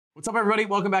What's up, everybody?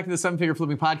 Welcome back to the Seven Figure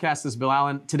Flipping Podcast. This is Bill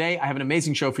Allen. Today, I have an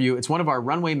amazing show for you. It's one of our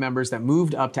Runway members that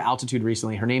moved up to altitude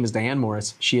recently. Her name is Diane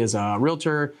Morris. She is a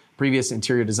realtor, previous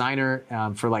interior designer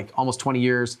for like almost 20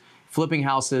 years, flipping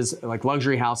houses, like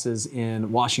luxury houses in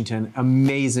Washington.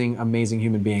 Amazing, amazing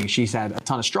human being. She's had a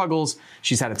ton of struggles.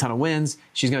 She's had a ton of wins.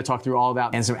 She's going to talk through all of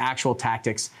that and some actual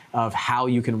tactics of how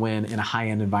you can win in a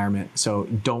high-end environment. So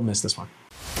don't miss this one.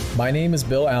 My name is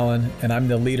Bill Allen, and I'm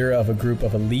the leader of a group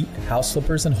of elite house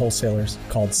flippers and wholesalers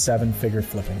called Seven Figure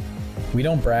Flipping. We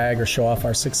don't brag or show off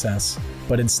our success,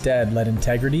 but instead let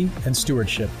integrity and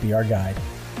stewardship be our guide.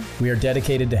 We are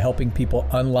dedicated to helping people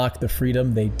unlock the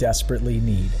freedom they desperately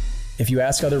need. If you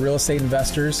ask other real estate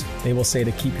investors, they will say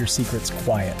to keep your secrets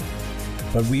quiet.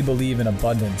 But we believe in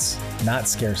abundance, not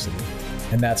scarcity,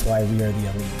 and that's why we are the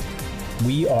elite.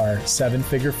 We are Seven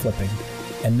Figure Flipping,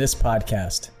 and this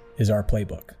podcast is our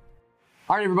playbook.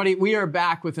 All right, everybody, we are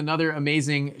back with another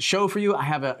amazing show for you. I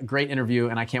have a great interview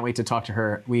and I can't wait to talk to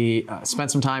her. We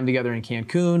spent some time together in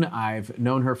Cancun. I've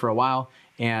known her for a while,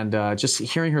 and just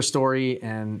hearing her story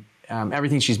and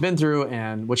everything she's been through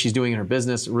and what she's doing in her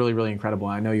business, really, really incredible.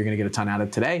 I know you're going to get a ton out of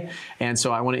it today. And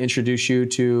so I want to introduce you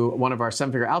to one of our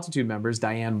Seven Figure Altitude members,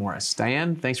 Diane Morris.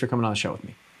 Diane, thanks for coming on the show with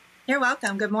me. You're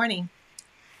welcome. Good morning.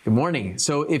 Good morning.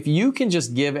 So if you can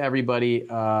just give everybody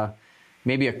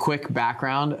maybe a quick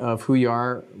background of who you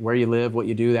are, where you live, what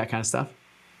you do, that kind of stuff.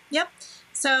 Yep.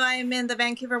 So I'm in the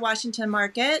Vancouver, Washington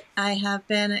market. I have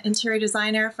been an interior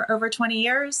designer for over 20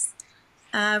 years,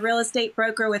 real estate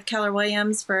broker with Keller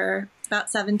Williams for about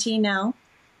 17 now,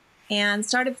 and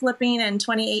started flipping in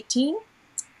 2018.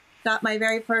 Got my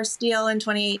very first deal in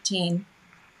 2018.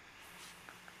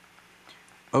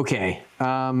 Okay.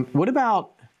 What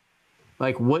about,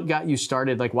 like, what got you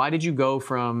started? Like, why did you go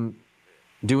from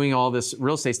doing all this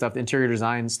real estate stuff, interior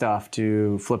design stuff,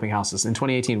 to flipping houses in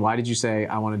 2018? Why did you say,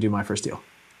 I want to do my first deal?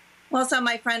 Well, so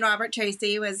my friend Robert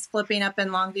Tracy was flipping up in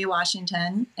Longview,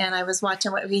 Washington, and I was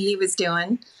watching what he was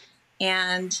doing.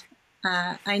 And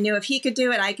I knew if he could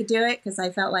do it, I could do it, because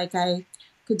I felt like I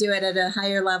could do it at a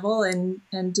higher level and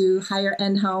do higher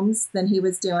end homes than he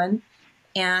was doing.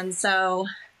 And so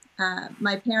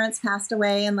my parents passed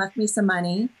away and left me some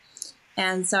money.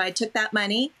 And so I took that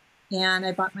money and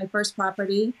I bought my first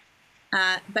property.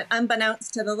 But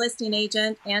unbeknownst to the listing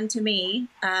agent and to me,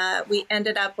 we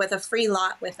ended up with a free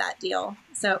lot with that deal.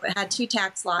 So it had 2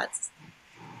 tax lots,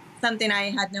 something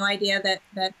I had no idea that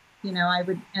I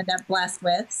would end up blessed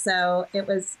with. So it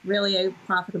was really a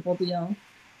profitable deal.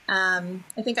 I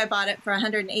think I bought it for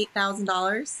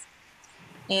 $108,000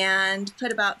 and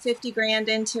put about 50 grand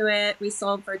into it. We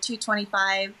sold for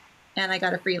 $225,000 and I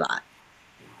got a free lot.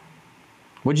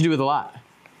 What'd you do with the lot?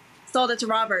 Sold it to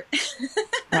Robert.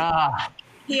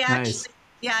 Nice.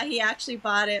 He actually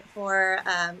bought it for,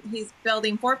 he's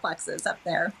building fourplexes up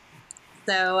there.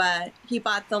 So he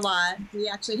bought the lot. We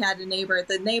actually had a neighbor.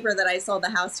 The neighbor that I sold the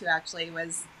house to actually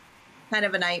was kind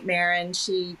of a nightmare, and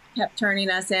she kept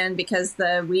turning us in because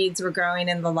the weeds were growing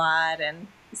in the lot. And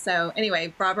so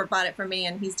anyway, Robert bought it for me,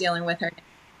 and he's dealing with her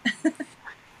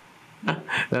now.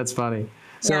 That's funny.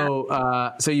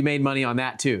 So, so you made money on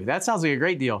that too. That sounds like a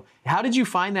great deal. How did you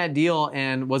find that deal,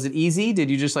 and was it easy?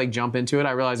 Did you just like jump into it?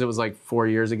 I realized it was like 4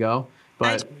 years ago,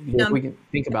 but if we can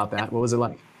think about that, what was it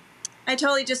like? I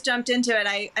totally just jumped into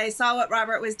it. I saw what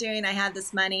Robert was doing. I had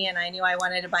this money and I knew I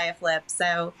wanted to buy a flip.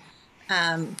 So,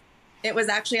 it was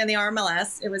actually on the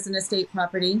RMLS. It was an estate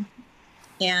property,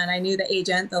 and I knew the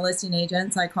agent, the listing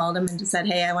agent. So I called him and just said,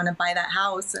 hey, I want to buy that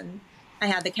house. And I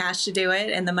had the cash to do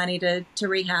it and the money to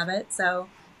rehab it. So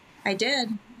I did.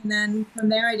 And then from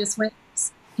there, I just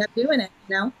kept doing it,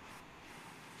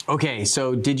 Okay.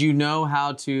 So did you know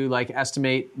how to like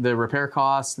estimate the repair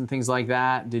costs and things like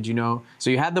that? Did you know? So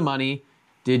you had the money.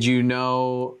 Did you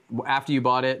know after you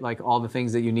bought it, like all the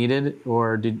things that you needed,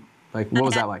 or what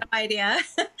was that like? No idea.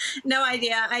 No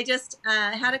idea. I just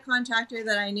had a contractor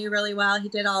that I knew really well. He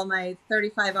did all my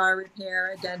 35R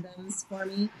repair addendums for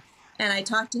me. And I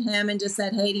talked to him and just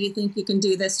said, hey, do you think you can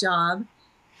do this job?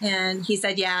 And he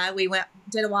said, yeah. We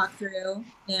did a walkthrough,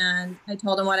 and I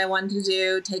told him what I wanted to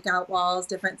do, take out walls,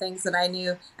 different things that I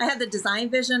knew. I had the design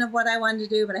vision of what I wanted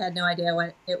to do, but I had no idea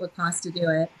what it would cost to do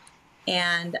it.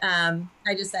 And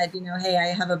I just said, hey,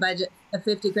 I have a budget of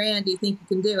 50 grand. Do you think you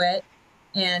can do it?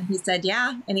 And he said,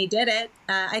 yeah. And he did it.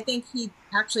 I think he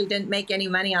actually didn't make any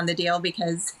money on the deal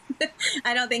because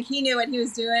I don't think he knew what he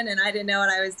was doing, and I didn't know what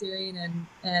I was doing.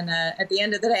 And at the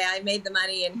end of the day, I made the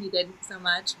money and he didn't so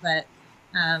much. But,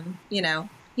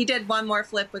 he did one more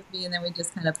flip with me, and then we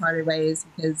just kind of parted ways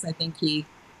because I think he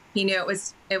knew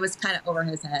it was kind of over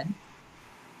his head.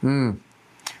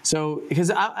 So,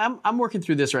 because I'm working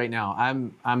through this right now.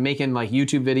 I'm making like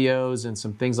YouTube videos and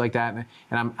some things like that,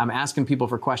 and I'm asking people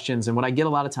for questions. And what I get a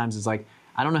lot of times is like,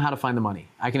 I don't know how to find the money.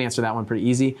 I can answer that one pretty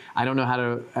easy. I don't know how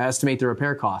to estimate the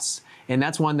repair costs, and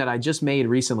that's one that I just made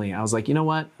recently. I was like, you know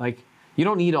what? Like, you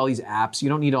don't need all these apps. You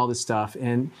don't need all this stuff.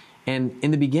 And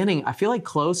in the beginning, I feel like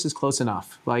close is close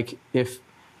enough. Like if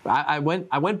I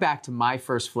went back to my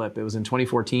first flip. It was in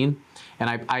 2014,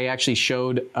 and I actually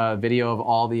showed a video of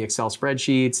all the Excel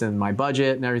spreadsheets and my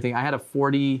budget and everything. I had I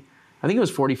think it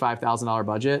was $45,000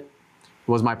 budget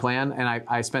was my plan, and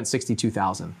I spent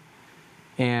 $62,000,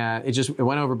 and it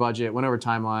went over budget, went over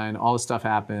timeline. All this stuff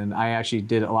happened. I actually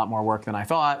did a lot more work than I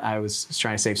thought. I was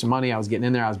trying to save some money. I was getting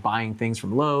in there. I was buying things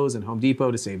from Lowe's and Home Depot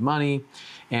to save money,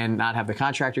 and not have the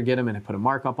contractor get them and put a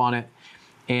markup on it.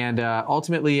 And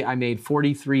ultimately, I made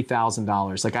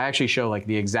 $43,000. Like, I actually show like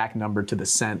the exact number to the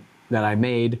cent that I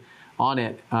made on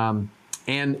it.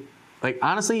 And like,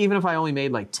 honestly, even if I only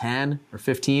made like 10 or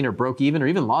 15 or broke even or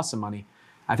even lost some money,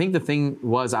 I think the thing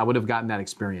was I would have gotten that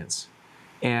experience.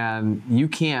 And you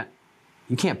can't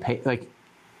pay, like,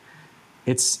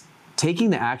 it's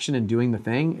taking the action and doing the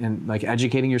thing and like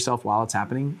educating yourself while it's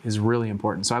happening is really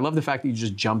important. So I love the fact that you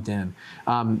just jumped in.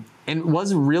 And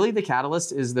was really the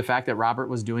catalyst is the fact that Robert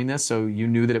was doing this, so you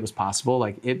knew that it was possible,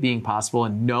 like it being possible,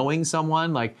 and knowing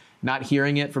someone, like not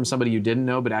hearing it from somebody you didn't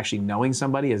know, but actually knowing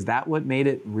somebody. Is that what made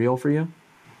it real for you?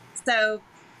 So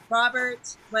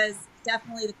Robert was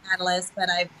definitely the catalyst, but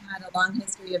I've had a long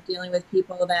history of dealing with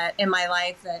people that in my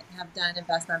life that have done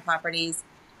investment properties.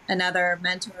 Another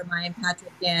mentor of mine,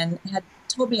 Patrick Ginn, had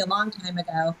told me a long time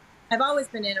ago, I've always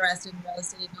been interested in real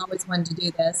estate and always wanted to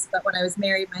do this. But when I was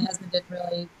married, my husband didn't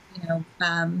really,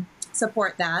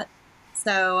 support that.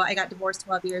 So I got divorced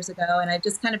 12 years ago, and I've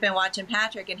just kind of been watching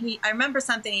Patrick. And I remember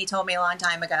something he told me a long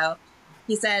time ago.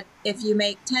 He said, if you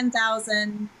make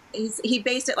 10,000, he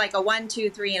based it like a 1, 2,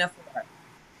 3, and a 4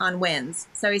 on wins.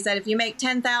 So he said, if you make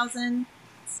 10,000,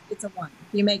 it's a 1.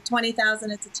 If you make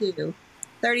 20,000, it's a 2.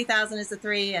 30,000 is a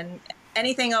 3, and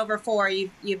anything over 4,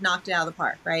 you've knocked it out of the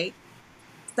park, right?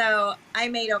 So I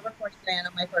made over 40 grand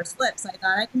on my first flip. So I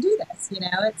thought I can do this.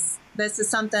 This is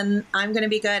something I'm going to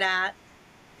be good at,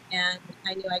 and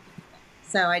I knew I could do it.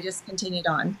 So I just continued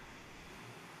on.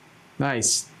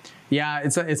 Nice. Yeah,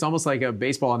 it's almost like a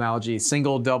baseball analogy: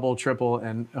 single, double, triple,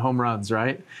 and home runs,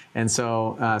 right? And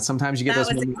so sometimes you get those.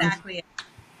 That was exactly it.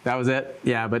 That was it.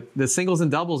 Yeah, but the singles and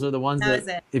doubles are the ones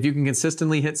that if you can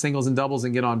consistently hit singles and doubles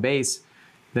and get on base,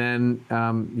 then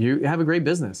you have a great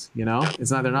business. They're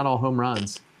not all home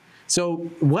runs.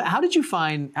 So how did you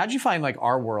find like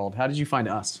our world? How did you find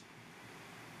us?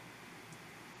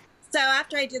 So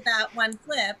after I did that one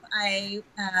flip, I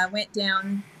went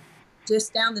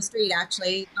just down the street,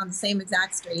 actually on the same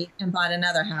exact street, and bought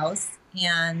another house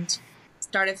and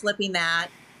started flipping that.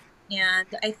 And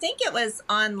I think it was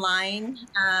online.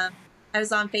 I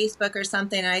was on Facebook or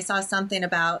something, and I saw something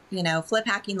about, Flip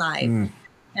Hacking Live. And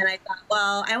I thought,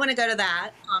 well, I want to go to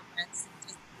that conference and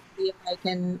just see if I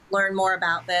can learn more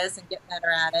about this and get better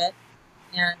at it.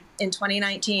 And in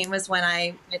 2019 was when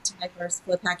I went to my first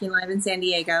Flip Hacking Live in San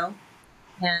Diego.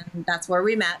 And that's where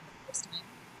we met the first time.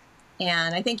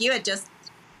 And I think you had just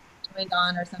joined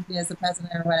on or something as the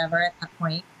president or whatever at that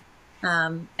point.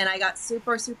 And I got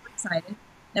super, super excited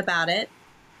about it.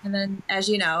 And then, as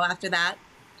you know, after that,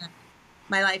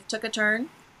 my life took a turn,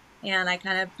 and I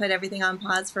kind of put everything on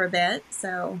pause for a bit.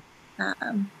 So,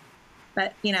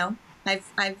 but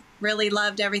I've really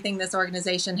loved everything this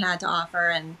organization had to offer,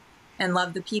 and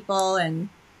loved the people, and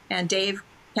Dave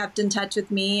kept in touch with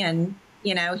me, and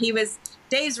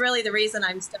Dave's really the reason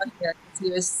I'm still here, because he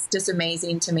was just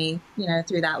amazing to me,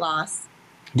 through that loss.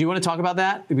 Do you want to talk about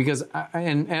that? Because,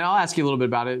 and I'll ask you a little bit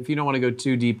about it. If you don't want to go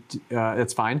too deep,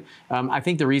 that's fine. I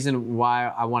think the reason why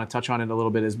I want to touch on it a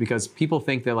little bit is because people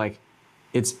think that like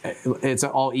it's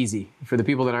all easy for the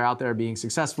people that are out there being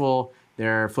successful.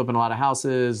 They're flipping a lot of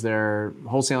houses, they're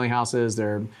wholesaling houses,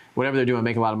 they're whatever they're doing,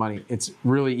 making a lot of money. It's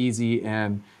really easy,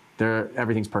 and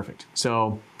everything's perfect.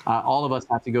 So all of us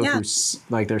have to go through,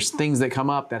 like, there's things that come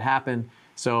up that happen.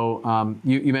 So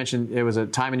you mentioned it was a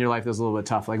time in your life that was a little bit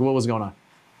tough. Like, what was going on?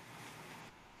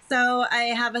 So I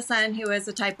have a son who is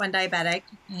a type 1 diabetic,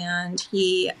 and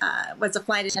he was a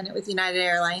flight attendant with United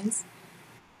Airlines.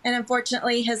 And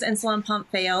unfortunately, his insulin pump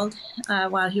failed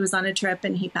while he was on a trip,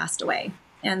 and he passed away.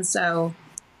 And so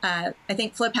I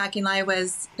think Flip Hacking Live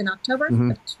was in October of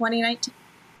 2019,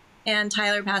 and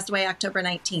Tyler passed away October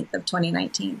 19th of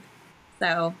 2019.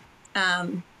 So,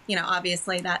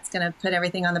 obviously that's going to put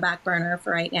everything on the back burner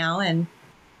for right now. And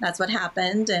that's what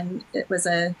happened. And it was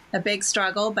a big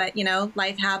struggle, but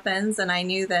life happens. And I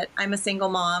knew that I'm a single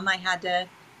mom. I had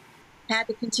had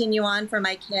to continue on for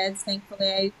my kids. Thankfully,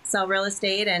 I sell real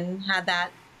estate and had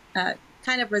that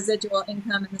kind of residual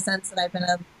income in the sense that I've been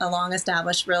a long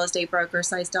established real estate broker.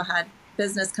 So I still had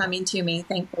business coming to me,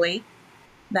 thankfully.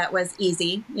 That was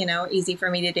easy, easy for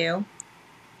me to do.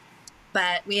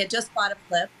 But we had just bought a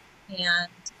flip, and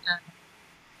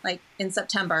like in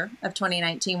September of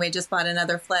 2019, we had just bought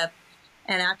another flip.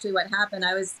 And actually what happened,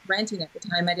 I was renting at the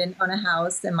time. I didn't own a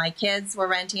house, and my kids were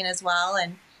renting as well.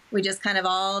 And we just kind of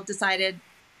all decided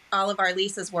all of our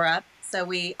leases were up. So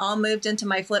we all moved into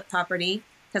my flip property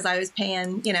because I was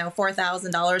paying,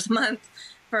 $4,000 a month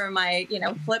for my,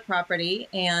 flip property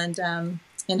and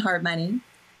in hard money.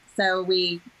 So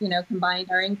we, combined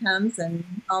our incomes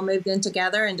and all moved in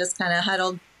together and just kind of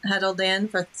huddled in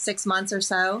for 6 months or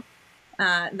so.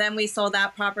 Then we sold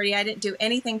that property. I didn't do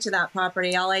anything to that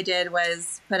property. All I did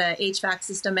was put a HVAC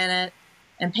system in it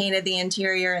and painted the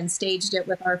interior and staged it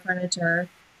with our furniture.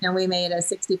 And we made a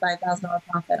 $65,000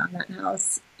 profit on that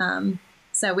house.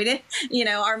 So we did,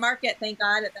 our market, thank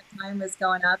God, at that time was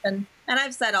going up. And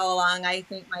I've said all along, I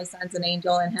think my son's an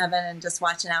angel in heaven and just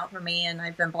watching out for me. And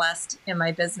I've been blessed in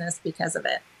my business because of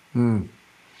it. Mm.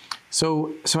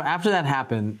 So after that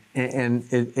happened, and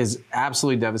it is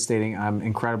absolutely devastating. I'm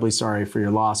incredibly sorry for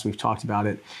your loss. We've talked about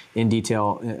it in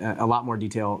detail, a lot more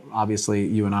detail, obviously,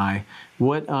 you and I.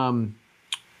 What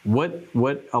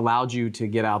allowed you to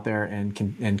get out there and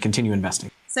continue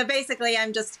investing? So basically,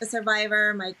 I'm just a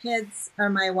survivor. My kids are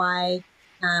my why.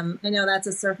 I know that's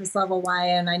a surface level why,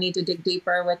 and I need to dig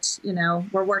deeper, which,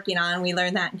 we're working on. We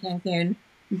learned that in Cancun.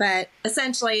 But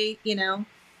essentially,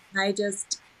 I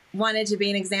just wanted to be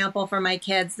an example for my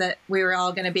kids that we were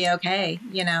all going to be okay,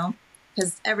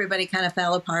 because everybody kind of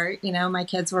fell apart. My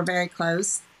kids were very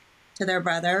close to their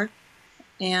brother.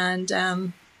 And,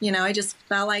 I just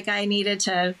felt like I needed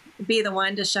to be the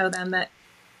one to show them that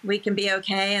we can be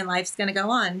okay and life's going to go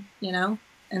on,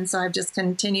 And so I've just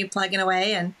continued plugging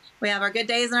away, and we have our good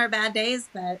days and our bad days.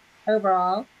 But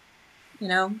overall,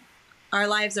 our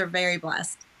lives are very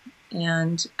blessed.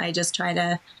 And I just try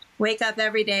to wake up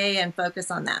every day and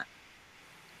focus on that.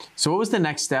 So what was the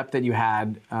next step that you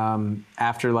had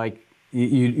after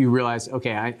you realized,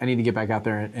 okay, I need to get back out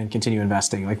there and continue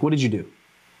investing? Like, what did you do?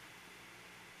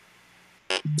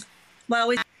 Well,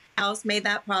 we made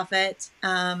that profit.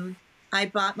 I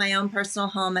bought my own personal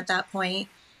home at that point.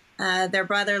 Their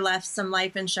brother left some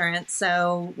life insurance,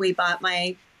 so we bought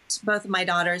both of my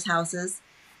daughter's houses.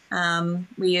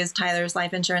 We used Tyler's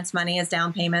life insurance money as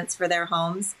down payments for their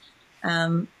homes.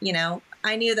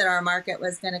 I knew that our market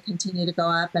was going to continue to go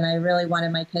up, and I really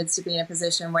wanted my kids to be in a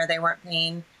position where they weren't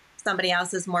paying somebody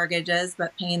else's mortgages,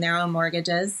 but paying their own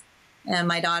mortgages. And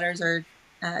my daughters are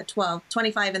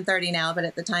 25 and 30 now, but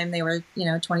at the time they were,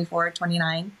 24,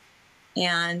 29.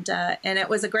 And it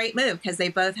was a great move because they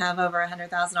both have over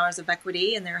 $100,000 of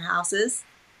equity in their houses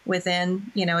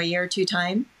within, a year or two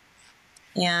time.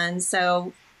 And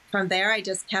so from there, I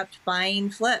just kept buying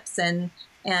flips and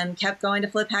kept going to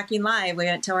Flip Hacking Live. We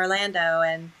went to Orlando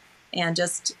and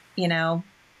just,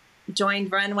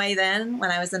 joined Runway then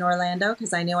when I was in Orlando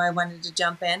because I knew I wanted to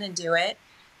jump in and do it.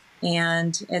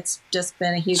 And it's just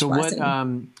been a huge blessing.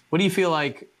 So what do you feel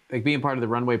like being part of the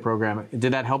Runway program,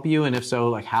 did that help you? And if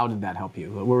so, how did that help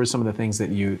you? What were some of the things that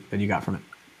you got from it?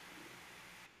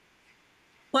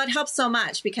 Well, it helps so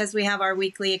much because we have our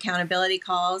weekly accountability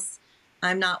calls.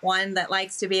 I'm not one that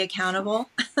likes to be accountable.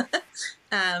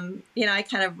 I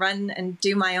kind of run and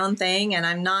do my own thing, and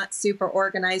I'm not super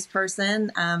organized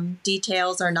person.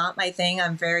 Details are not my thing.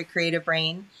 I'm very creative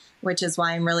brain, which is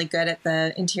why I'm really good at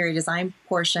the interior design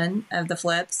portion of the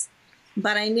flips.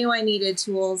 But I knew I needed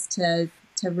tools to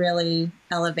really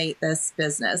elevate this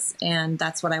business, and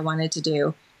that's what I wanted to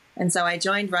do. And so I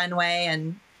joined Runway,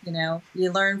 and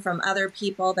you learn from other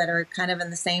people that are kind of in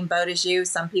the same boat as you.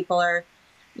 Some people are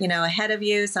ahead of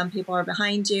you, some people are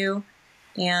behind you.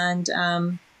 And,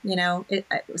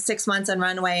 6 months on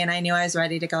Runway, and I knew I was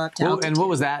ready to go up to altitude. And what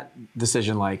was that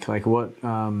decision like? Like what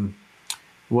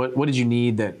did you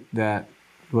need that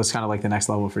was kind of like the next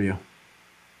level for you?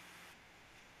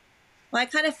 Well, I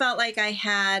kind of felt like I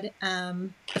had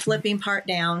the flipping part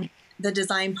down, the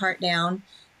design part down.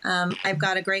 I've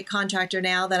got a great contractor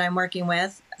now that I'm working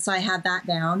with, so I had that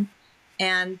down.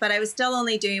 But I was still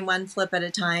only doing one flip at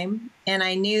a time. And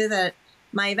I knew that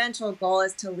my eventual goal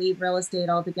is to leave real estate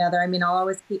altogether. I mean, I'll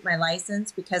always keep my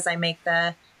license because I make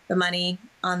the money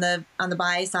on the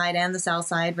buy side and the sell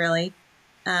side, really.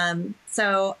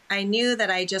 So I knew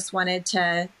that I just wanted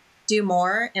to do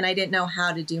more, and I didn't know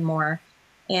how to do more.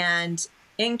 And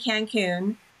in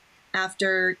Cancun,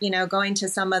 after, going to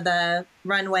some of the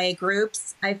Runway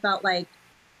groups, I felt like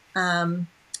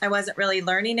I wasn't really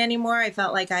learning anymore. I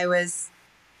felt like I was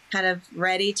kind of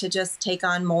ready to just take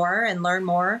on more and learn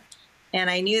more. And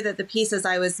I knew that the pieces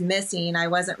I was missing, I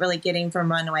wasn't really getting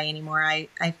from Runway anymore.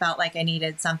 I felt like I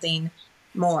needed something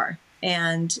more.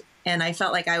 And I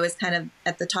felt like I was kind of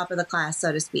at the top of the class,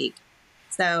 so to speak.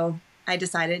 So I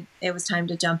decided it was time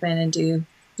to jump in and do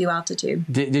Altitude.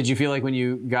 Did you feel like when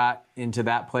you got into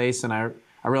that place, and I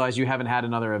realize you haven't had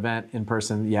another event in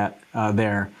person yet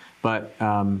there, but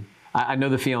I know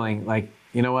the feeling, like,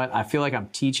 you know what, I feel like I'm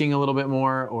teaching a little bit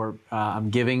more, or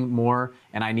I'm giving more,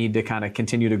 and I need to kind of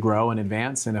continue to grow and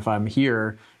advance. And if I'm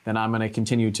here, then I'm going to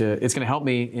continue it's going to help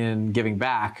me in giving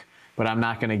back, but I'm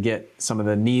not going to get some of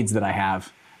the needs that I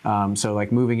have. So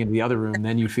like moving into the other room,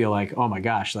 then you feel like, oh my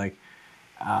gosh, like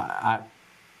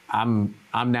I'm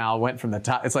now went from the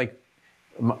top. It's like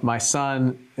my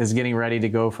son is getting ready to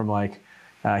go from like,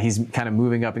 he's kind of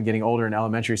moving up and getting older in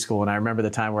elementary school. And I remember the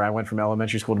time where I went from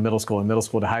elementary school to middle school and middle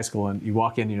school to high school. And you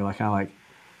walk in and you're like, kind of like,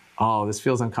 oh, this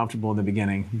feels uncomfortable in the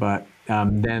beginning. But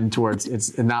then towards,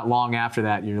 it's not long after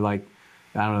that, you're like,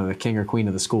 I don't know, the king or queen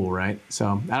of the school, right?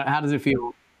 So how does it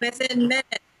feel? Within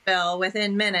minutes, Bill,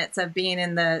 within minutes of being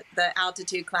in the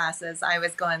Altitude classes, I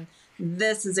was going,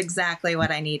 this is exactly what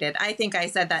I needed. I think I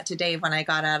said that to Dave when I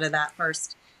got out of that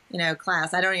first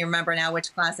class. I don't even remember now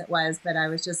which class it was, but I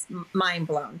was just mind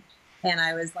blown. And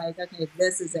I was like, okay,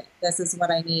 this is it. This is what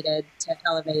I needed to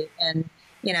elevate. And,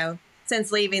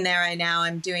 since leaving there,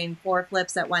 I'm doing 4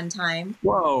 flips at one time.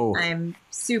 Whoa. I'm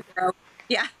super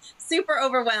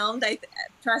overwhelmed.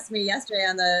 Trust me, yesterday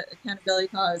on the accountability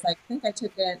call, I was like, I think I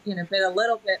took it, a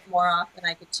little bit more off than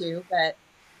I could chew, but,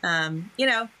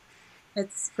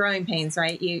 it's growing pains,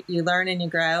 right? You learn and you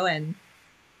grow, and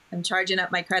I'm charging up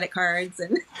my credit cards.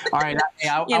 And all right,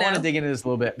 I want to dig into this a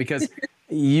little bit, because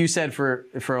you said for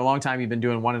a long time you've been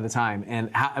doing one at a time. And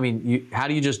how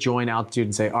do you just join Altitude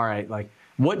and say, all right, like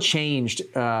what changed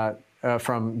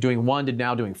from doing 1 to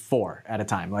now doing 4 at a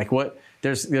time? Like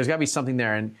there's got to be something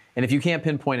there, and if you can't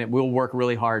pinpoint it, we'll work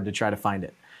really hard to try to find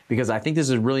it. Because I think this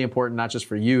is really important, not just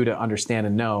for you to understand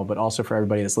and know, but also for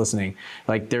everybody that's listening.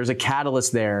 Like there's a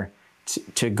catalyst there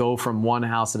to go from 1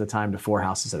 house at a time to 4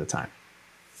 houses at a time.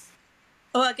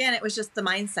 Well, again, it was just the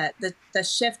mindset, the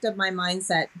shift of my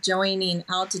mindset, joining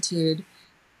Altitude.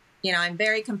 I'm a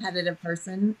very competitive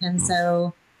person. And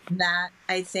so that,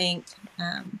 I think,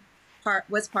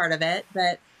 was part of it.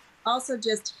 But also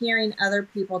just hearing other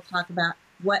people talk about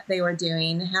what they were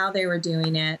doing, how they were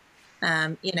doing it.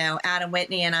 Adam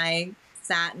Whitney and I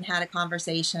sat and had a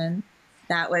conversation.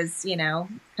 That was,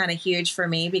 kind of huge for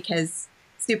me, because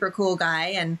super cool guy.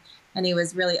 And he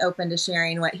was really open to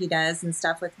sharing what he does and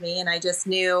stuff with me. And I just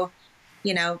knew,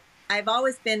 I've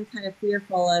always been kind of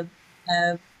fearful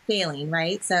of failing,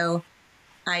 right? So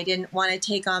I didn't want to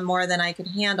take on more than I could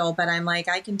handle, but I'm like,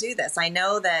 I can do this. I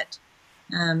know that,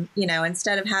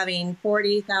 instead of having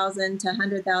 $40,000 to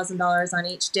 $100,000 on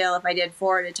each deal, if I did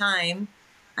 4 at a time,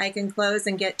 I can close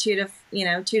and get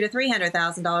 $200,000 to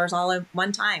 $300,000 all at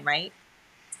one time, right?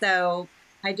 So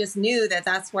I just knew that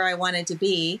that's where I wanted to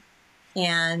be,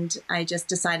 and I just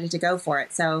decided to go for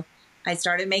it. So I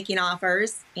started making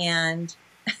offers, and,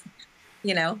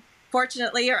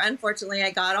 fortunately or unfortunately,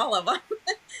 I got all of them.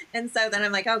 And so then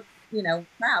I'm like, oh,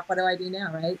 crap, what do I do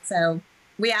now, right? So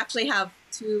we actually have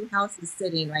 2 houses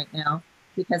sitting right now,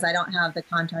 because I don't have the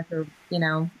contractor,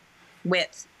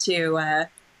 width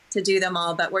to do them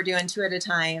all, but we're doing 2 at a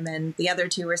time, and the other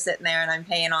 2 are sitting there and I'm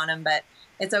paying on them, but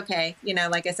it's okay.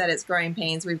 Like I said, it's growing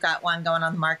pains. We've got 1 going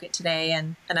on the market today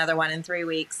and another 1 in 3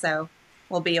 weeks. So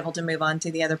we'll be able to move on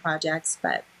to the other projects.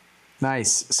 But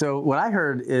nice. So what I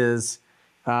heard is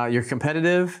you're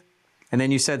competitive, and then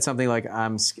you said something like, I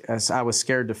was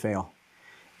scared to fail.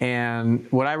 And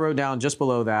what I wrote down just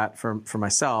below that for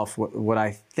myself, what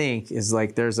I think is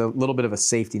like there's a little bit of a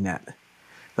safety net.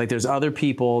 Like there's other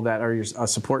people that are a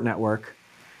support network.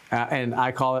 And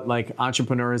I call it like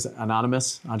Entrepreneurs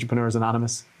Anonymous.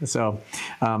 So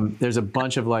there's a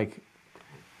bunch of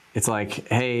it's like,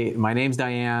 hey, my name's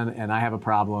Diane and I have a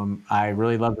problem. I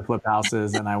really love to flip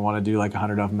houses and I want to do like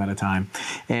 100 of them at a time.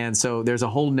 And so there's a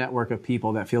whole network of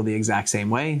people that feel the exact same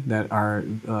way, that are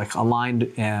like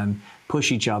aligned and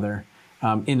push each other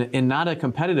in not a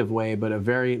competitive way, but a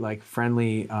very like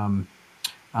friendly,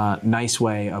 nice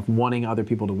way of wanting other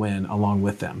people to win along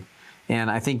with them. And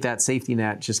I think that safety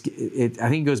net I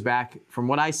think it goes back, from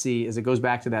what I see, is it goes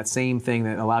back to that same thing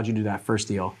that allowed you to do that first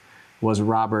deal, was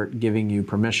Robert giving you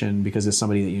permission because it's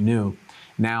somebody that you knew.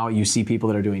 Now you see people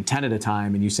that are doing 10 at a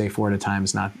time and you say 4 at a time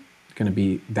is not going to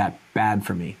be that bad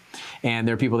for me. And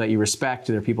there are people that you respect,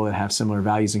 there are people that have similar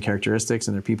values and characteristics,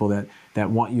 and there are people that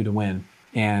want you to win.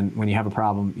 And when you have a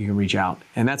problem, you can reach out.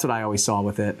 And that's what I always saw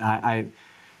with it. I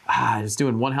was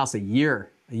doing one house a year,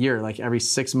 like every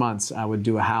 6 months I would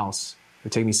do a house. It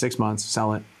would take me 6 months to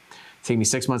sell it. Take me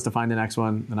 6 months to find the next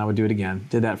one, then I would do it again.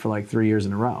 Did that for like 3 years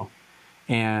in a row.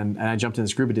 And I jumped in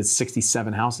this group, it did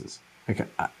 67 houses. Like,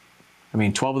 I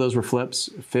mean, 12 of those were flips,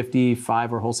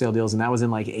 55 were wholesale deals, and that was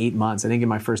in like 8 months. I didn't get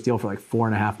my first deal for like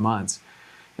 4.5 months.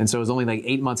 And so it was only like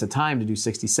 8 months of time to do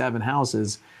 67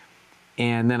 houses,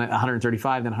 and then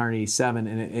 135, then 187.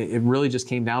 And it really just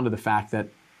came down to the fact that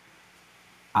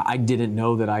I didn't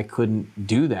know that I couldn't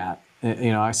do that.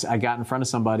 You know, I got in front of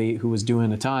somebody who was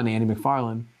doing a ton, Andy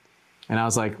McFarland, and I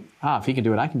was like, if he can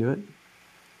do it, I can do it.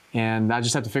 And I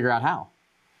just have to figure out how.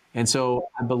 And so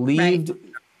I believed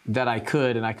that I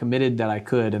could, and I committed that I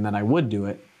could, and that I would do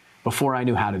it before I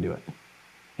knew how to do it.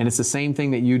 And it's the same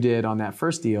thing that you did on that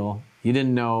first deal. You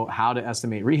didn't know how to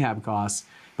estimate rehab costs,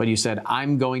 but you said,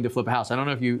 I'm going to flip a house. I don't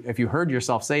know if you heard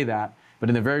yourself say that, but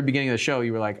in the very beginning of the show,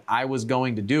 you were like, I was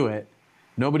going to do it.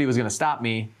 Nobody was going to stop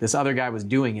me. This other guy was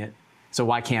doing it. So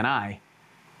why can't I?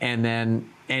 And then,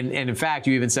 and in fact,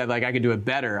 you even said, like, I could do it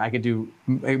better. I could do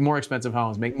more expensive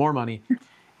homes, make more money.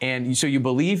 And so you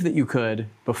believed that you could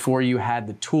before you had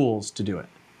the tools to do it.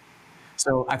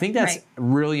 So I think that's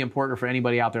really important for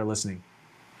anybody out there listening.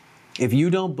 If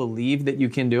you don't believe that you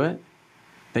can do it,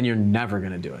 then you're never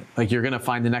going to do it. Like, you're going to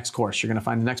find the next course. You're going to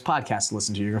find the next podcast to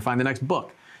listen to. You're going to find the next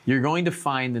book. You're going to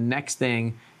find the next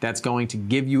thing that's going to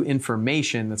give you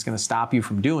information that's going to stop you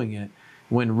from doing it,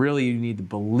 when really you need to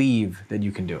believe that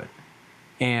you can do it.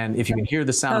 And if you can hear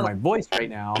the sound of my voice right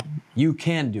now, you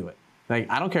can do it. Like,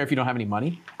 I don't care if you don't have any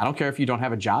money. I don't care if you don't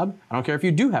have a job. I don't care if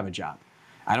you do have a job.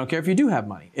 I don't care if you do have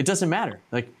money. It doesn't matter.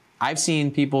 Like, I've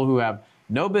seen people who have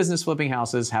no business flipping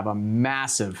houses have a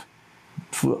massive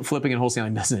flipping and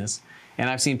wholesaling business. And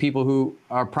I've seen people who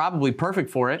are probably perfect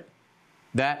for it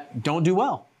that don't do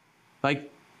well. Like,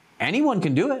 anyone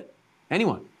can do it.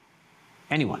 Anyone.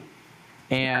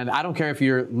 And I don't care if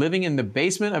you're living in the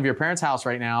basement of your parents' house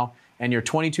right now and you're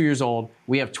 22 years old.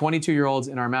 We have 22-year-olds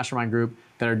in our mastermind group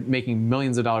that are making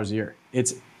millions of dollars a year.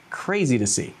 It's crazy to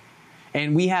see.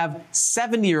 And we have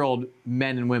 70-year-old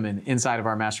men and women inside of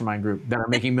our mastermind group that are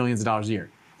making millions of dollars a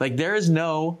year. Like, there's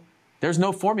no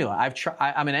formula.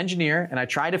 I'm an engineer, and I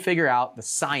try to figure out the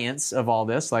science of all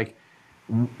this. Like,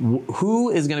 who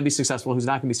is going to be successful, who's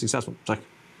not going to be successful? It's like,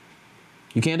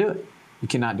 you can't do it. You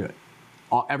cannot do it.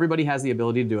 Everybody has the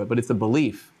ability to do it, but it's the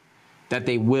belief that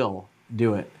they will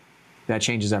do it that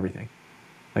changes everything.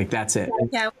 Like, that's it.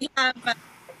 Yeah, we have.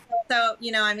 So,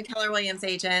 you know, I'm a Keller Williams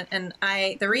agent, and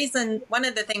one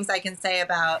of the things I can say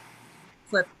about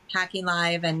Flip Hacking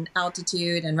Live and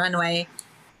Altitude and Runway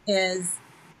is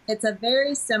it's a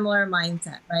very similar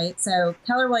mindset, right? So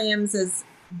Keller Williams is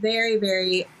very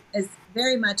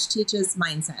much teaches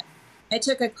mindset. I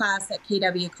took a class at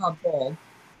KW called BOLD,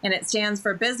 and it stands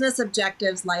for Business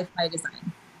Objectives Life by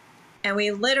Design. And we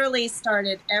literally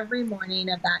started every morning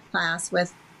of that class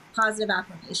with positive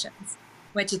affirmations.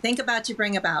 What you think about, you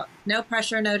bring about. No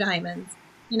pressure, no diamonds.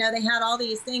 You know, they had all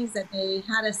these things that they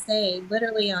had us say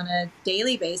literally on a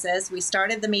daily basis. We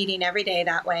started the meeting every day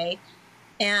that way.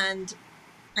 And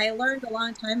I learned a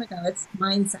long time ago, it's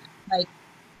mindset. Like,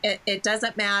 it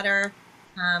doesn't matter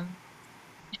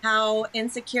how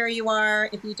insecure you are.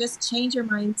 If you just change your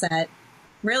mindset,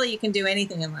 really, you can do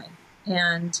anything in life.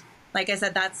 And like I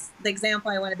said, that's the example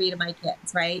I want to be to my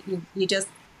kids, right? You just,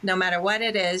 no matter what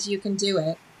it is, you can do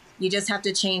it. You just have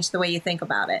to change the way you think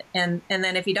about it. And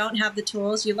then if you don't have the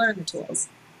tools, you learn the tools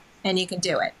and you can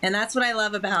do it. And that's what I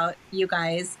love about you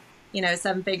guys, you know,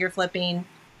 Seven Figure Flipping.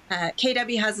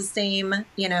 KW has the same,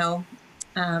 you know,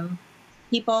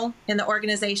 people in the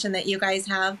organization that you guys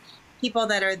have, people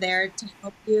that are there to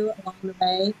help you along the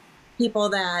way, people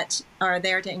that are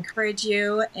there to encourage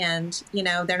you, and, you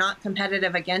know, they're not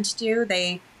competitive against you.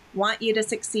 They want you to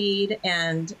succeed.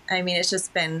 And I mean, it's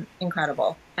just been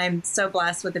incredible. I'm so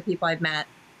blessed with the people I've met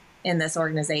in this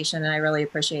organization, and I really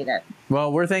appreciate it.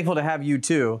 Well, we're thankful to have you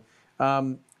too.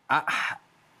 I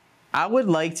would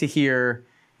like to hear,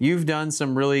 you've done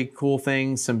some really cool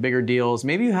things, some bigger deals.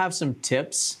 Maybe you have some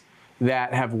tips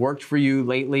that have worked for you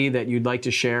lately that you'd like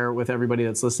to share with everybody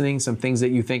that's listening. Some things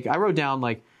that you think, I wrote down,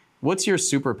 like, what's your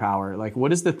superpower? Like,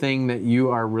 what is the thing that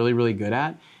you are really, really good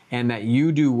at and that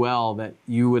you do well that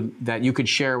you could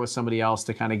share with somebody else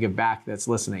to kind of give back that's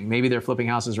listening? Maybe they're flipping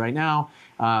houses right now.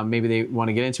 Maybe they want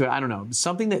to get into it. I don't know. There's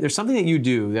something that you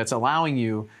do that's allowing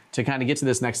you to kind of get to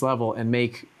this next level and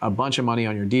make a bunch of money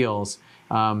on your deals.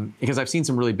 Because I've seen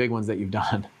some really big ones that you've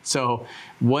done. So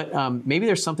maybe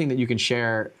there's something that you can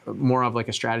share, more of like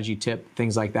a strategy tip,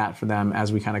 things like that for them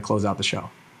as we kind of close out the show.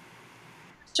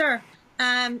 Sure.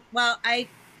 Well,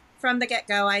 from the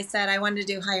get-go, I said I wanted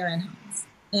to do higher end homes.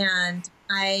 And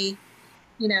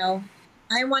you know,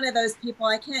 I'm one of those people,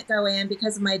 I can't go in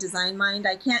because of my design mind.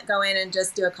 I can't go in and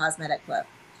just do a cosmetic flip.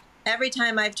 Every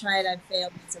time I've tried, I've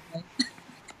failed miserably.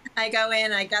 I go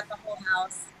in, I gut the whole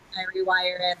house, I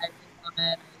rewire it, I reform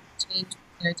it, I change,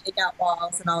 take out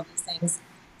walls and all these things.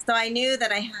 So I knew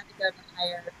that I had to go to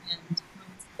higher end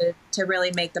homes to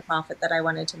really make the profit that I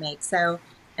wanted to make. So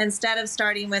instead of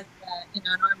starting with, in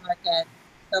our market,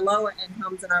 the lower end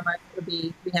homes in our market would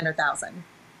be $300,000.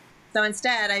 So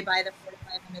instead, I buy the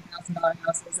 $400,000 to $500,000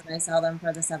 houses and I sell them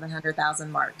for the $700,000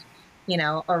 mark,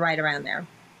 or right around there.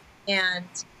 And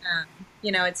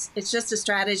it's just a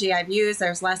strategy I've used.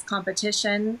 There's less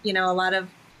competition. A lot of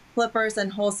flippers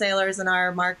and wholesalers in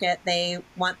our market, they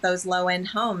want those low end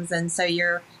homes, and so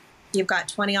you've got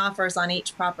 20 offers on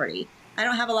each property. I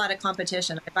don't have a lot of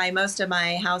competition. I buy most of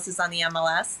my houses on the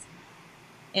MLS,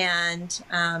 and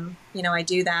I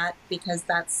do that because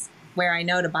that's where I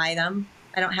know to buy them.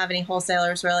 I don't have any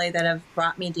wholesalers really that have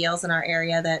brought me deals in our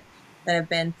area that have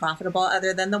been profitable,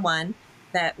 other than the one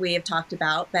that we have talked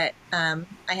about. But I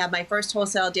have my first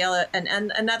wholesale deal, and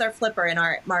another flipper in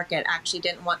our market actually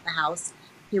didn't want the house.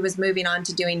 He was moving on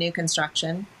to doing new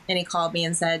construction, and he called me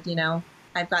and said,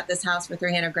 I've got this house for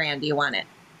 $300,000. Do you want it?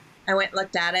 I went and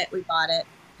looked at it. We bought it.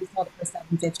 We sold it for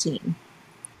 $715,000.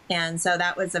 And so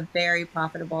that was a very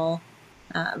profitable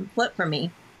flip for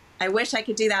me. I wish I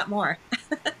could do that more,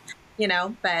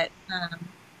 but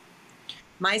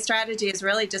my strategy is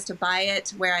really just to buy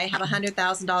it where I have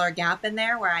 $100,000 gap in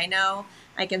there, where I know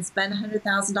I can spend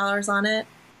 $100,000 on it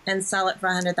and sell it for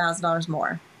 $100,000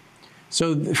 more.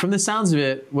 So from the sounds of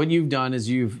it, what you've done is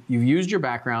you've used your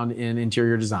background in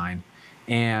interior design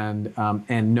and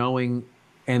knowing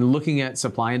and looking at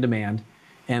supply and demand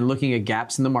and looking at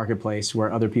gaps in the marketplace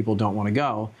where other people don't want to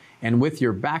go. And with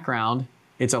your background,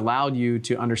 it's allowed you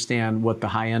to understand what the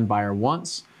high-end buyer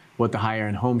wants, what the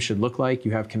higher-end home should look like.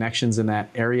 You have connections in that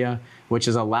area, which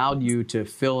has allowed you to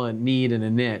fill a need and a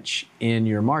niche in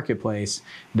your marketplace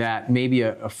that maybe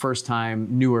a first-time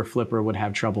newer flipper would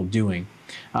have trouble doing.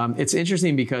 It's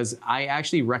interesting because I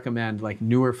actually recommend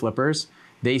newer flippers.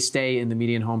 They stay in the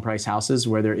median home price houses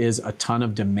where there is a ton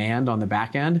of demand on the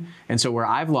back end. And so where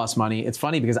I've lost money, it's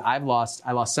funny because I lost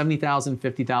 $70,000,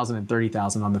 $50,000, and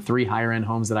 $30,000 on the 3 higher end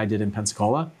homes that I did in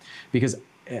Pensacola, because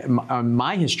on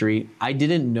my history, I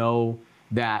didn't know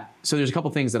that. So there's a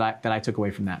couple things that I took away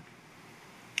from that.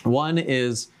 One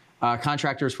is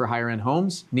contractors for higher end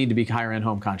homes need to be higher end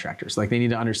home contractors. They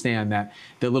need to understand that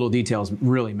the little details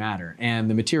really matter, and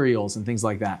the materials and things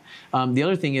like that. The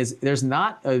other thing is there's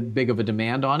not a big of a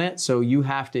demand on it, so you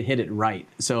have to hit it right.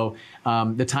 So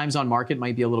the times on market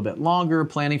might be a little bit longer,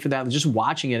 planning for that, just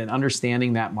watching it and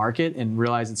understanding that market and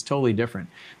realize it's totally different.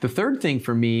 The third thing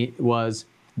for me was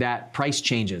that price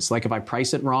changes. If I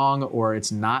price it wrong or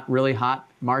it's not really hot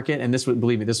market, and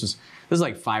believe me, this was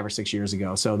 5 or 6 years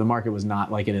ago, so the market was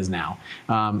not like it is now.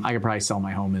 I could probably sell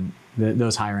my home in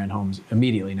those higher end homes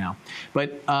immediately now.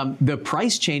 But the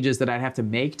price changes that I'd have to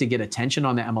make to get attention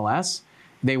on the MLS,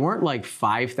 they weren't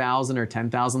 $5,000 or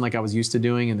 $10,000 like I was used to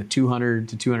doing in the $200,000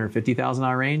 to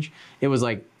 $250,000 range. It was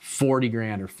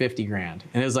 $40,000 or $50,000,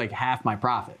 and it was half my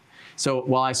profit. So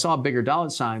while I saw bigger dollar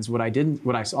signs, what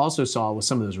I also saw was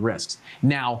some of those risks.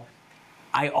 Now,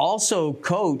 I also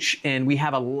coach, and we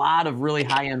have a lot of really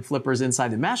high-end flippers inside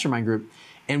the mastermind group.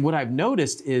 And what I've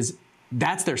noticed is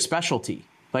that's their specialty.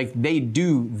 They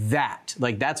do that.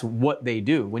 That's what they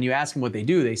do. When you ask them what they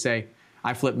do, they say,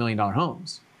 I flip $1 million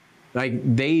homes.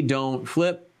 They don't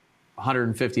flip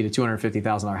 $150,000 to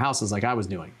 $250,000 houses like I was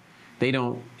doing. They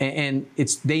don't, and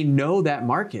they know that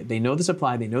market. They know the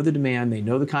supply, they know the demand, they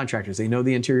know the contractors, they know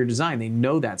the interior design, they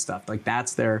know that stuff.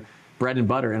 That's their bread and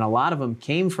butter. And a lot of them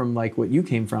came from what you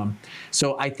came from.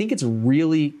 So I think it's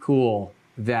really cool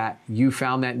that you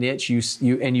found that niche, you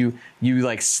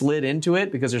slid into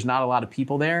it because there's not a lot of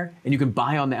people there, and you can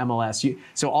buy on the MLS.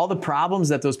 So all the problems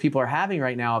that those people are having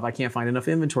right now, if I can't find enough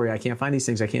inventory, I can't find these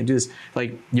things, I can't do this,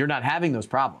 you're not having those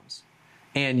problems,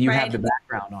 and you have the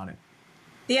background on it.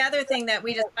 The other thing that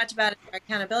we just talked about in our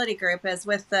accountability group is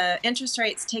with the interest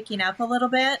rates ticking up a little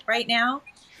bit right now,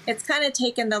 it's kind of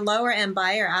taken the lower end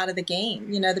buyer out of the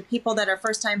game. The people that are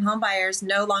first time home buyers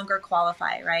no longer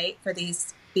qualify, right, for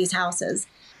these houses.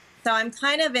 So I'm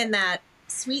kind of in that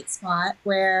sweet spot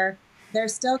where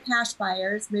there's still cash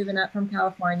buyers moving up from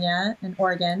California and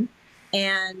Oregon.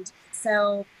 And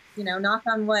so, knock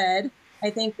on wood, I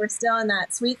think we're still in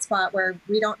that sweet spot where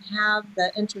we don't have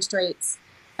the interest rates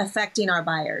affecting our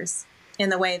buyers in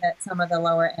the way that some of the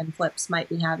lower end flips might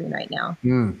be having right now.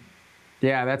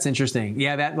 Yeah, that's interesting.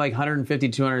 Yeah, that like $150,000 to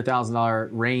 $200,000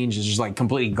 range is just like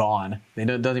completely gone. It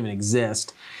doesn't even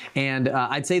exist. And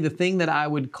I'd say the thing that I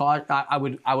would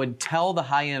tell the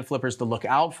high end flippers to look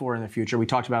out for in the future. We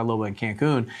talked about it a little bit in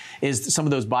Cancun, is some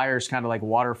of those buyers kind of like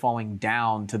waterfalling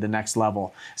down to the next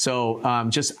level. So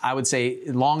I would say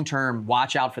long term,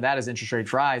 watch out for that as interest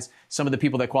rates rise. Some of the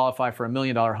people that qualify for $1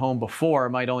 million home before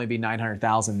might only be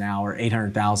 900,000 now or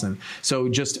 800,000. So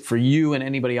just for you and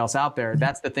anybody else out there,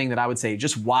 that's the thing that I would say.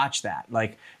 Just watch that.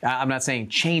 Like, I'm not saying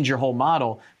change your whole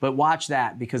model, but watch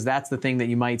that, because that's the thing that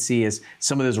you might see is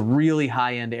some of those really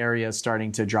high end areas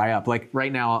starting to dry up. Like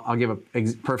right now, I'll give a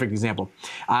perfect example.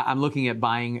 I'm looking at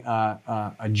buying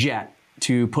a jet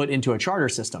to put into a charter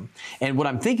system. And what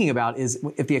I'm thinking about is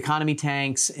if the economy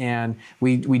tanks and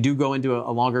we do go into a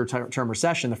longer term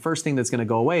recession, the first thing that's going to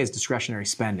go away is discretionary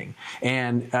spending.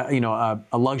 And a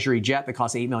luxury jet that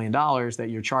costs $8 million that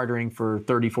you're chartering for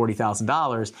 $30,000,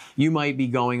 $40,000, you might be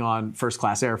going on first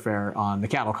class airfare on the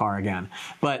cattle car again.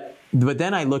 But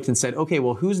then I looked and said, okay,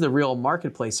 well, who's the real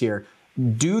marketplace here?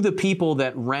 Do the people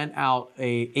that rent out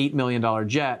a $8 million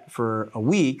jet for a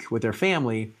week with their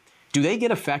family, do they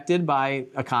get affected by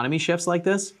economy shifts like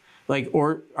this? Like,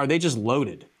 or are they just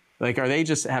loaded? Like, are they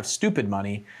just have stupid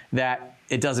money that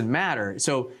it doesn't matter?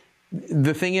 So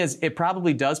the thing is, it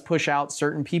probably does push out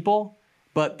certain people,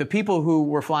 but the people who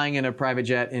were flying in a private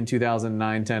jet in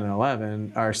 2009, 10, and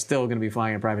 11 are still going to be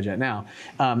flying a private jet now.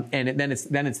 Then it's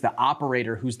the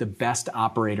operator who's the best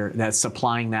operator that's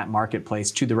supplying that marketplace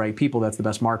to the right people. That's the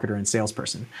best marketer and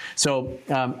salesperson. So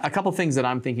a couple things that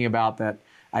I'm thinking about that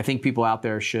I think people out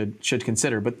there should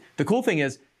consider. But the cool thing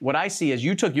is, what I see is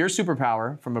you took your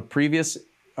superpower from a previous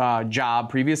job,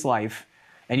 previous life,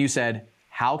 and you said,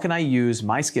 how can I use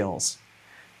my skills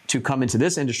to come into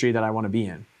this industry that I want to be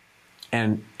in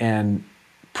and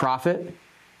profit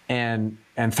and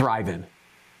thrive in,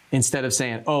 instead of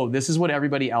saying, oh, this is what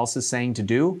everybody else is saying to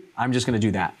do, I'm just going to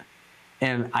do that.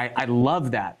 And I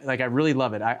love that. Like, I really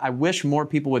love it. I wish more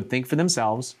people would think for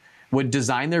themselves, would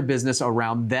design their business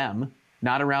around them,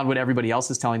 not around what everybody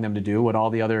else is telling them to do, what all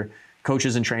the other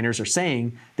coaches and trainers are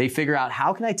saying. They figure out,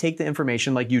 how can I take the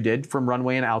information like you did from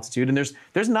Runway and Altitude? And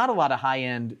there's not a lot of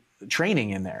high-end training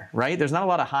in there, right? There's not a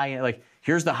lot of high-end, like,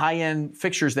 here's the high-end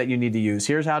fixtures that you need to use.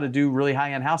 Here's how to do really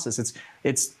high-end houses.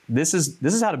 This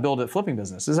is how to build a flipping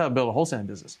business. This is how to build a wholesaling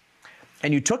business.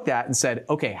 And you took that and said,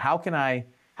 okay, how can I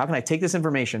take this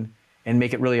information and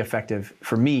make it really effective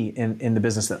for me in the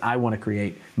business that I want to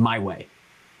create my way?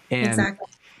 And exactly.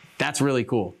 That's really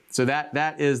cool. So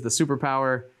that is the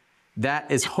superpower.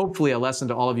 That is hopefully a lesson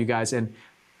to all of you guys. And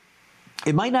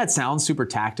it might not sound super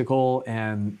tactical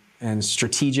and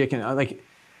strategic and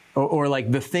or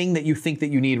like the thing that you think that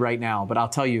you need right now. But I'll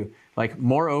tell you, like,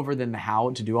 moreover than the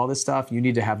how to do all this stuff, you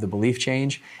need to have the belief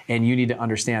change, and you need to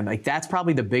understand, like, that's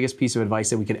probably the biggest piece of advice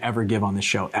that we could ever give on this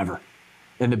show ever.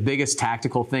 And the biggest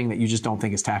tactical thing that you just don't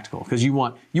think is tactical, because you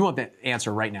want that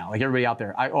answer right now. Like everybody out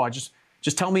there,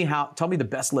 just tell me the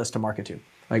best list to market to.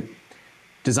 Like,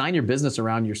 design your business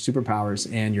around your superpowers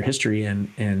and your history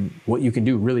and what you can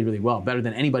do really, really well, better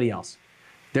than anybody else.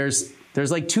 There's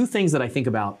like two things that I think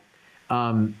about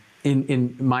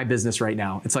in my business right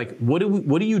now. It's like, what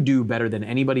do you do better than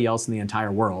anybody else in the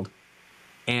entire world?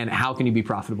 And how can you be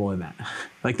profitable in that?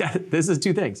 Like that, this is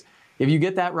two things. If you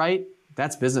get that right,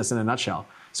 that's business in a nutshell.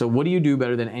 So what do you do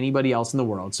better than anybody else in the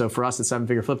world? So for us at Seven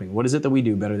Figure Flipping, what is it that we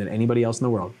do better than anybody else in the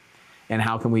world? And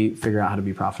how can we figure out how to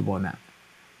be profitable in that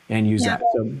and use that?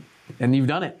 So, and you've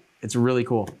done it. It's really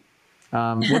cool.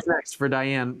 What's next for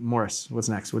Diane Morris? What's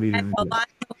next? What are you doing? A lot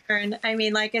to learn. I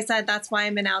mean, like I said, that's why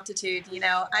I'm in Altitude. You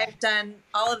know, I've done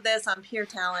all of this on pure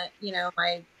talent. You know,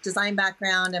 my design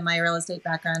background and my real estate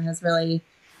background has really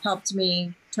helped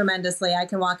me tremendously. I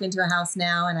can walk into a house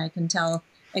now and I can tell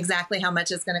exactly how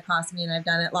much it's going to cost me. And I've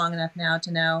done it long enough now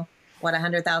to know what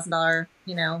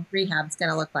 $100,000, rehab is going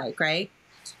to look like, right?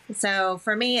 So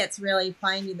for me, it's really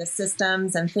finding the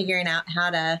systems and figuring out how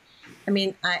to,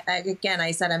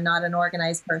 I said I'm not an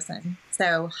organized person.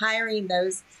 So hiring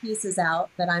those pieces out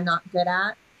that I'm not good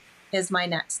at is my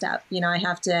next step. I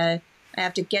have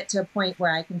to get to a point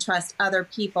where I can trust other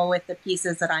people with the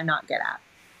pieces that I'm not good at.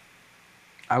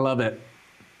 I love it.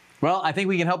 Well, I think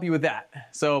we can help you with that.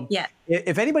 So yeah.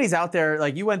 If anybody's out there,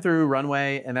 like you went through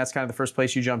Runway and that's kind of the first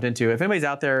place you jumped into. If anybody's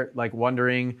out there like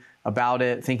wondering about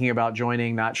it, thinking about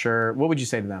joining, not sure, what would you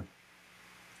say to them?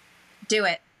 Do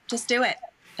it. Just do it.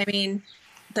 I mean,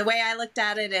 the way I looked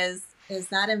at it is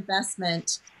that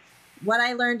investment, what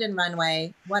I learned in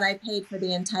Runway, what I paid for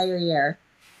the entire year,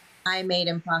 I made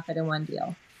in profit in one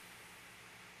deal.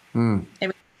 I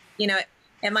mean,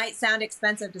 it might sound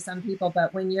expensive to some people,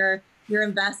 but when you're you're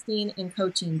investing in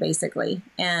coaching basically.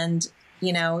 And,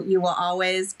 you will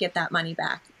always get that money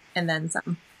back and then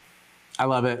some. I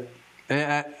love it.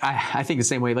 I think the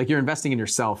same way, like you're investing in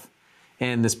yourself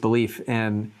and this belief.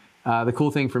 And the cool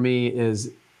thing for me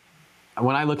is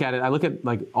when I look at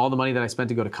like all the money that I spent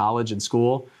to go to college and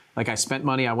school. Like I spent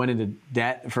money, I went into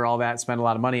debt for all that, spent a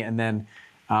lot of money. And then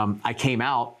I came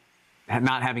out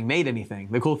not having made anything.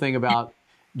 The cool thing about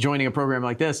joining a program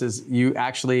like this is you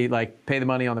actually like pay the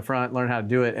money on the front, learn how to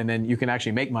do it, and then you can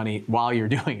actually make money while you're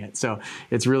doing it. So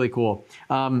it's really cool.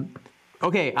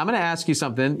 Okay, I'm going to ask you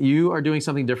something. You are doing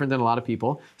something different than a lot of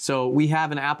people. So we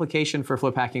have an application for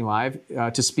Flip Hacking Live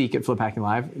to speak at Flip Hacking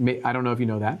Live. I don't know if you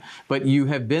know that, but you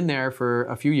have been there for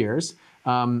a few years.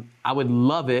 I would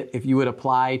love it if you would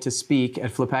apply to speak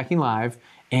at Flip Hacking Live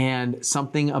and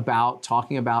something about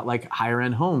talking about like higher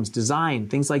end homes, design,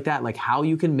 things like that, like how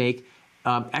you can make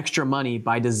extra money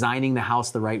by designing the house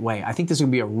the right way. I think this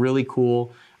would be a really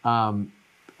cool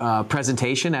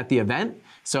presentation at the event.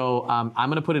 So I'm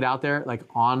going to put it out there like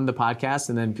on the podcast,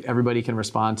 and then everybody can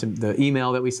respond to the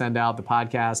email that we send out, the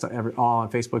podcast, all on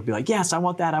Facebook, be like, yes, I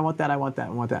want that. I want that. I want that.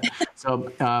 I want that.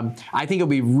 So I think it'll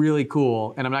be really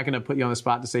cool. And I'm not going to put you on the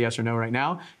spot to say yes or no right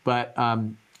now, but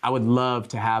I would love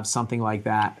to have something like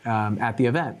that at the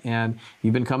event. And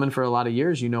you've been coming for a lot of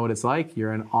years. You know what it's like.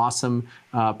 You're an awesome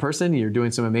person. You're doing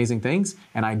some amazing things.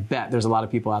 And I bet there's a lot of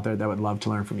people out there that would love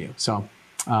to learn from you. So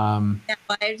yeah,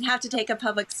 I'd have to take a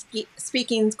public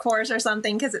speaking course or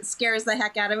something because it scares the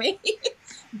heck out of me.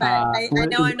 But I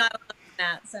know I'm not alone in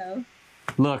that. So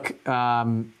look,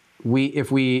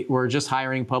 if we were just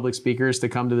hiring public speakers to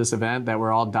come to this event that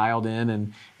were all dialed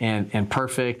in and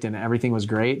perfect and everything was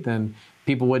great, then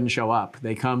people wouldn't show up.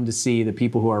 They come to see the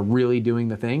people who are really doing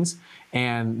the things,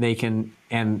 and they can.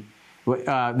 And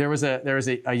there was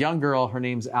a young girl. Her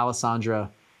name's Alessandra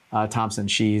Thompson.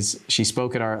 She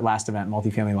spoke at our last event,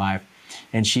 Multifamily Live,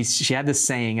 and she had this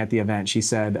saying at the event. She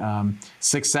said,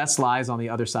 "Success lies on the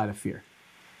other side of fear."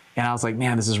 And I was like,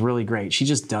 man, this is really great. She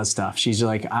just does stuff. She's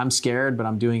like, I'm scared, but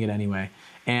I'm doing it anyway.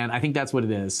 And I think that's what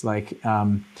it is. Like,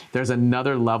 there's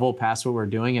another level past what we're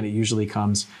doing, and it usually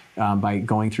comes by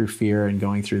going through fear and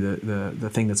going through the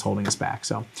thing that's holding us back.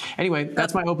 So anyway,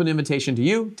 that's my open invitation to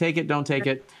you. Take it, don't take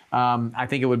it. I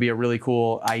think it would be a really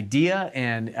cool idea.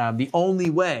 And the only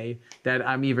way that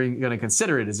I'm even going to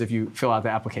consider it is if you fill out the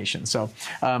application. So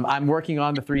I'm working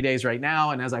on the 3 days right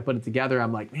now. And as I put it together,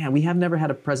 I'm like, man, we have never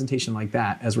had a presentation like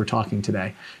that as we're talking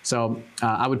today. So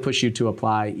I would push you to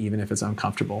apply even if it's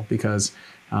uncomfortable, because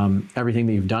everything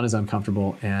that you've done is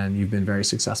uncomfortable and you've been very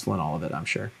successful in all of it, I'm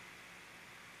sure.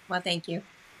 Well, thank you.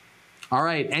 All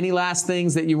right. Any last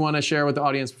things that you want to share with the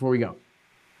audience before we go?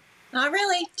 Not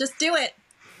really. Just do it.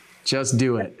 Just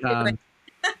do it.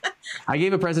 I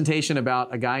gave a presentation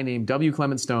about a guy named W.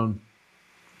 Clement Stone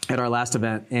at our last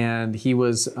event, and he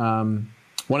was one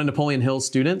of Napoleon Hill's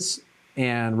students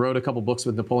and wrote a couple books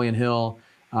with Napoleon Hill.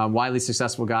 Widely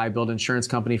successful guy, built an insurance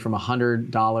company from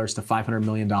 $100 to $500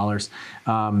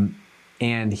 million.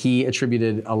 And he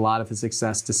attributed a lot of his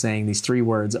success to saying these three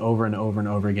words over and over and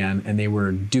over again. And they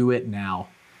were, do it now.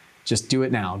 Just do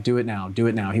it now, do it now, do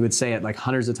it now. He would say it like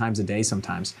hundreds of times a day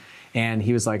sometimes. And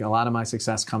he was like, a lot of my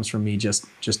success comes from me just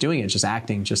doing it, just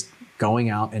acting, just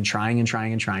going out and trying and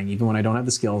trying and trying. Even when I don't have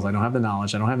the skills, I don't have the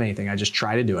knowledge, I don't have anything. I just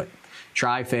try to do it.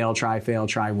 Try, fail,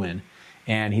 try, win.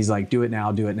 And he's like, do it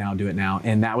now, do it now, do it now.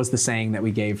 And that was the saying that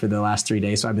we gave for the last 3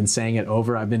 days. So I've been saying it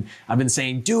over. I've been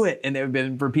saying, do it. And they've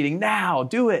been repeating, now,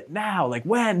 do it now, like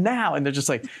when, now. And they're just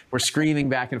like, we're screaming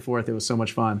back and forth. It was so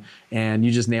much fun. And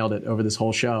you just nailed it over this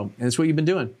whole show. And it's what you've been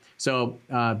doing. So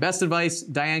best advice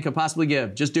Diane could possibly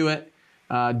give, just do it.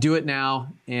 Do it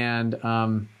now.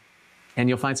 And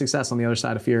you'll find success on the other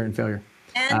side of fear and failure.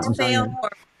 And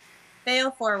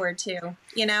fail forward too.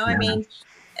 You know, yeah. I mean,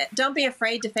 don't be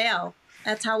afraid to fail.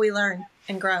 That's how we learn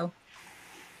and grow.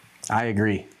 I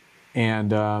agree. And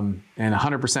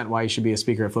 100% why you should be a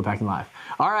speaker at Flip Hacking Live.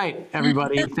 All right,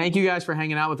 everybody. Thank you guys for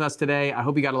hanging out with us today. I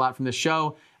hope you got a lot from this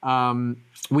show.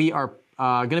 We are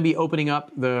going to be opening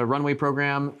up the Runway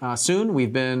program soon.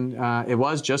 We've been, it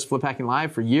was just Flip Hacking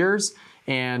Live for years.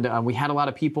 And we had a lot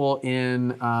of people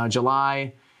in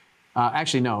July.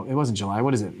 Actually, no, it wasn't July.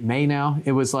 What is it? May now?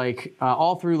 It was like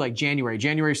all through like January.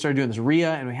 January started doing this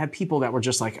RIA, and we had people that were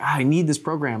just like, I need this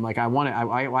program. Like I want it.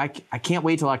 I can't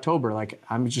wait till October. Like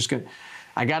I'm just going to,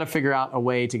 I got to figure out a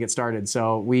way to get started.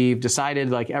 So we've decided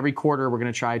like every quarter we're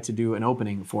going to try to do an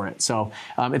opening for it. So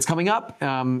it's coming up.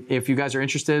 If you guys are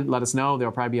interested, let us know.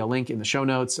 There'll probably be a link in the show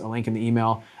notes, a link in the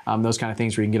email, those kind of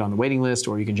things where you can get on the waiting list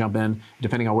or you can jump in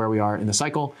depending on where we are in the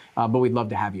cycle. But we'd love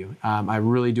to have you. I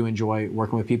really do enjoy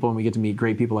working with people, and we get to meet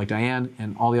great people like Diane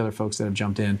and all the other folks that have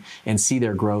jumped in and see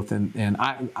their growth. And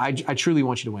I truly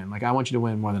want you to win. Like, I want you to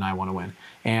win more than I want to win.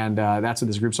 And that's what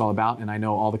this group's all about. And I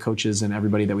know all the coaches and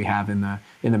everybody that we have in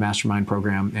the mastermind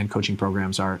program and coaching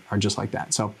programs are just like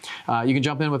that. So you can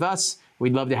jump in with us.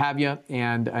 We'd love to have you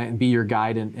and be your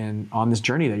guide and on this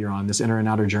journey that you're on, this inner and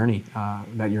outer journey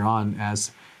that you're on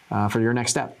as for your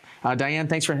next step. Diane,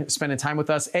 thanks for spending time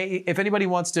with us. Hey, if anybody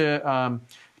wants to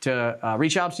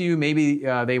reach out to you, maybe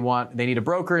they need a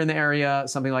broker in the area,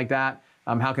 something like that.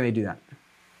 How can they do that?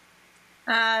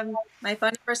 My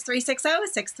phone number is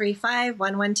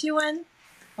 360-635-1121,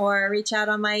 or reach out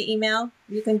on my email.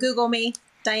 You can Google me,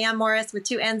 Diane Morris with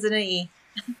 2 N's and an E.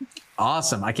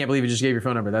 Awesome. I can't believe you just gave your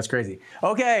phone number. That's crazy.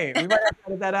 Okay. We might have to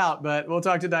edit that out, but we'll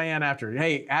talk to Diane after.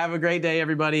 Hey, have a great day,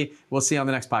 everybody. We'll see you on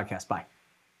the next podcast. Bye.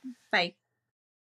 Bye.